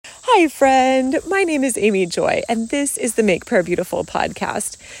Hi, friend. My name is Amy Joy, and this is the Make Prayer Beautiful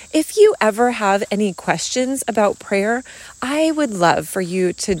podcast. If you ever have any questions about prayer, I would love for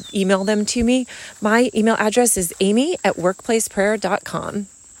you to email them to me. My email address is amy@workplaceprayer.com.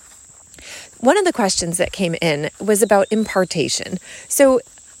 One of the questions that came in was about impartation. So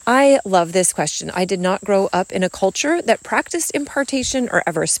I love this question. I did not grow up in a culture that practiced impartation or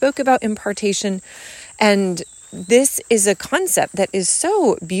ever spoke about impartation, and this is a concept that is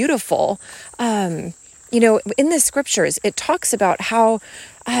so beautiful. In the scriptures, it talks about how,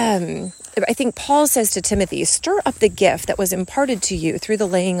 I think Paul says to Timothy, stir up the gift that was imparted to you through the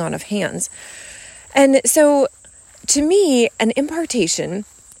laying on of hands. And so to me, an impartation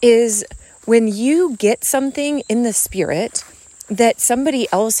is when you get something in the spirit that somebody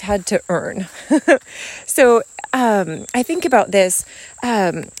else had to earn. So I think about this.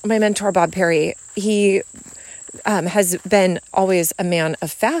 My mentor, Bob Perry, he has been always a man of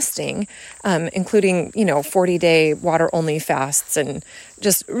fasting, including, 40-day water-only fasts and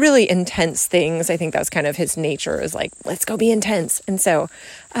just really intense things. I think that's kind of his nature, is like, let's go be intense. And so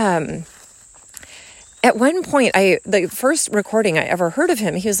at one point, the first recording I ever heard of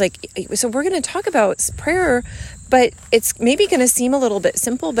him, he was like, so we're going to talk about prayer, but it's maybe going to seem a little bit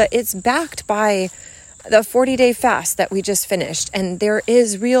simple, but it's backed by the 40-day fast that we just finished. And there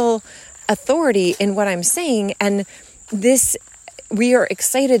is real authority in what I'm saying. And we are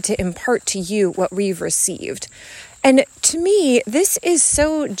excited to impart to you what we've received. And to me, this is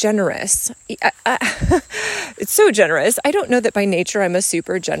so generous. It's so generous. I don't know that by nature I'm a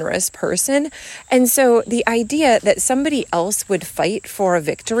super generous person. And so the idea that somebody else would fight for a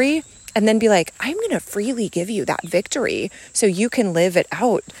victory and then be like, I'm going to freely give you that victory so you can live it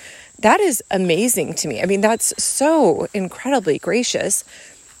out, that is amazing to me. I mean, that's so incredibly gracious.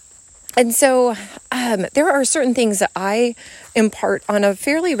 And so there are certain things that I impart on a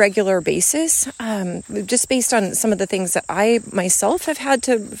fairly regular basis, just based on some of the things that I myself have had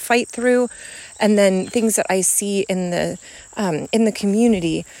to fight through, and then things that I see in the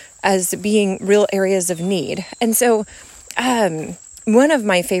community as being real areas of need. And so one of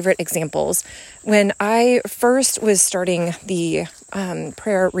my favorite examples, when I first was starting the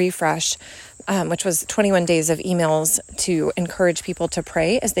prayer refresh, which was 21 days of emails to encourage people to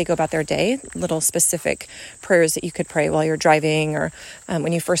pray as they go about their day, little specific prayers that you could pray while you're driving or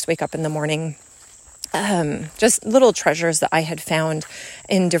when you first wake up in the morning. Just little treasures that I had found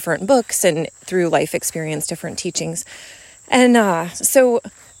in different books and through life experience, different teachings. And so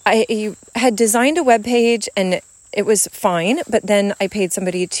I had designed a webpage, and it was fine, but then I paid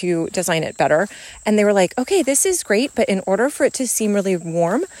somebody to design it better. And they were like, okay, this is great, but in order for it to seem really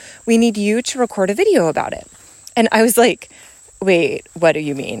warm, we need you to record a video about it. And I was like, wait, what do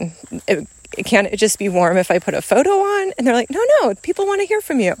you mean? Can't it just be warm if I put a photo on? And they're like, no, people want to hear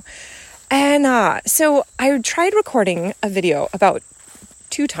from you. And so I tried recording a video about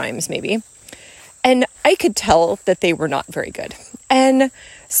 2 times maybe, and I could tell that they were not very good. And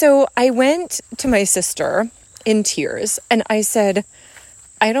so I went to my sister in tears, and I said,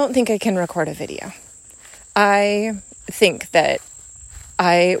 I don't think I can record a video. I think that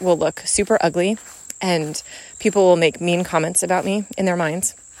I will look super ugly, and people will make mean comments about me in their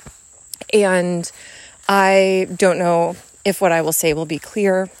minds. And I don't know if what I will say will be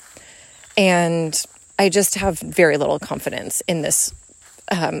clear. And I just have very little confidence in this,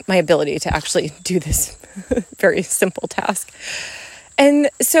 my ability to actually do this very simple task. And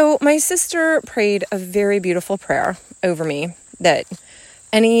so my sister prayed a very beautiful prayer over me, that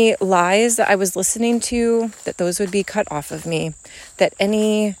any lies that I was listening to, that those would be cut off of me, that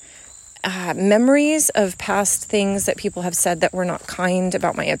any memories of past things that people have said that were not kind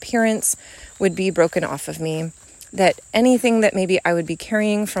about my appearance would be broken off of me, that anything that maybe I would be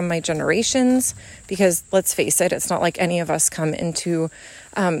carrying from my generations, because let's face it, it's not like any of us come into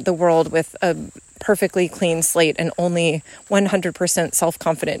the world with a perfectly clean slate and only 100%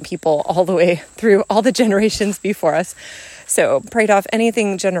 self-confident people all the way through all the generations before us. So prayed off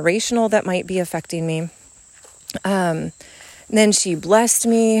anything generational that might be affecting me. Then she blessed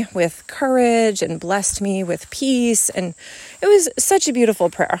me with courage and blessed me with peace. And it was such a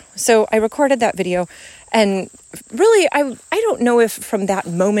beautiful prayer. So I recorded that video, and really, I don't know if from that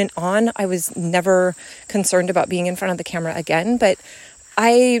moment on, I was never concerned about being in front of the camera again, but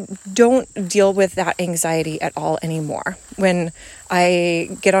I don't deal with that anxiety at all anymore. When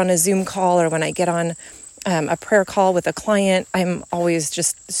I get on a Zoom call or when I get on a prayer call with a client, I'm always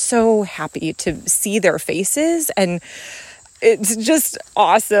just so happy to see their faces, and it's just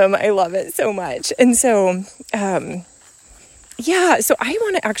awesome. I love it so much. And so, so I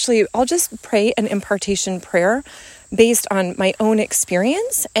want to I'll just pray an impartation prayer based on my own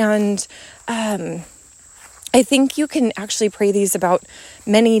experience. And I think you can actually pray these about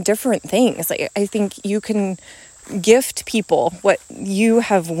many different things. Like, I think you can gift people what you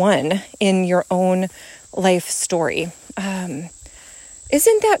have won in your own life story.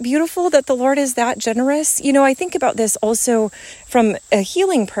 Isn't that beautiful that the Lord is that generous? You know, I think about this also from a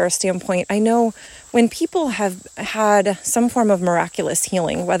healing prayer standpoint. I know when people have had some form of miraculous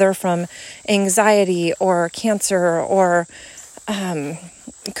healing, whether from anxiety or cancer or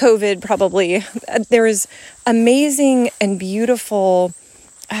COVID, probably, there's amazing and beautiful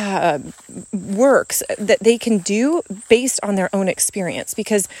works that they can do based on their own experience.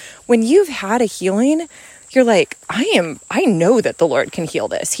 Because when you've had a healing, you're like, I know that the Lord can heal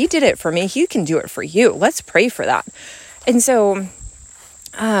this. He did it for me. He can do it for you. Let's pray for that. And so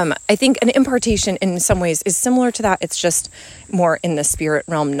I think an impartation in some ways is similar to that. It's just more in the spirit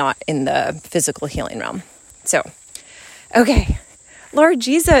realm, not in the physical healing realm. So, okay. Lord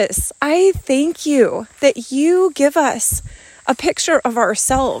Jesus, I thank you that you give us a picture of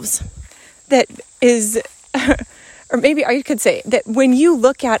ourselves that is, or maybe I could say that when you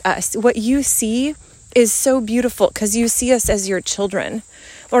look at us, what you see is so beautiful because you see us as your children.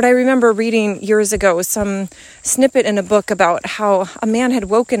 Lord, I remember reading years ago some snippet in a book about how a man had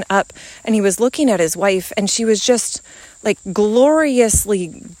woken up and he was looking at his wife and she was just like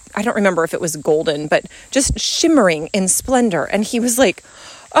gloriously, I don't remember if it was golden, but just shimmering in splendor. And he was like,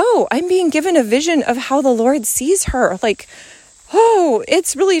 oh, I'm being given a vision of how the Lord sees her. Like, oh,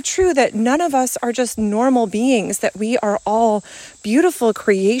 it's really true that none of us are just normal beings, that we are all beautiful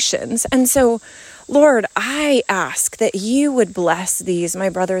creations. And so, Lord, I ask that you would bless these, my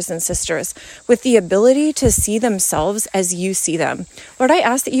brothers and sisters, with the ability to see themselves as you see them. Lord, I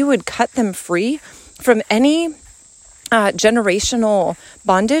ask that you would cut them free from any generational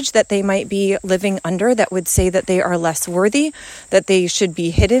bondage that they might be living under that would say that they are less worthy, that they should be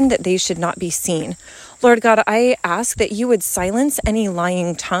hidden, that they should not be seen. Lord God, I ask that you would silence any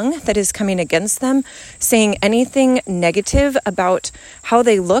lying tongue that is coming against them, saying anything negative about how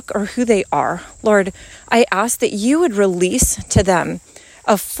they look or who they are. Lord, I ask that you would release to them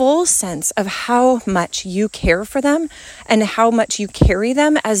a full sense of how much you care for them and how much you carry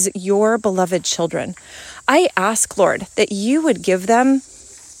them as your beloved children. I ask, Lord, that you would give them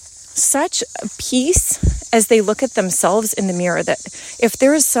such peace as they look at themselves in the mirror, that if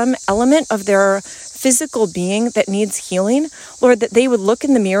there is some element of their physical being that needs healing, Lord, that they would look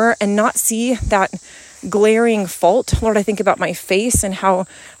in the mirror and not see that glaring fault. Lord, I think about my face and how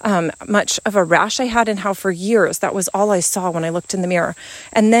much of a rash I had and how for years that was all I saw when I looked in the mirror.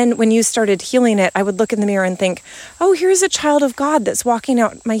 And then when you started healing it, I would look in the mirror and think, oh, here's a child of God that's walking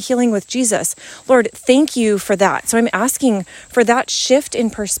out my healing with Jesus. Lord, thank you for that. So I'm asking for that shift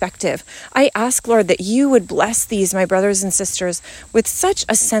in perspective. I ask, Lord, that you would bless these, my brothers and sisters, with such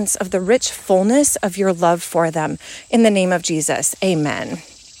a sense of the rich fullness of your love for them. In the name of Jesus, amen.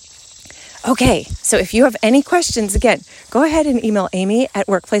 Okay, so if you have any questions, again, go ahead and email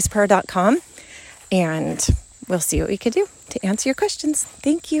amy@workplaceprayer.com and we'll see what we can do to answer your questions.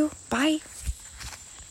 Thank you. Bye.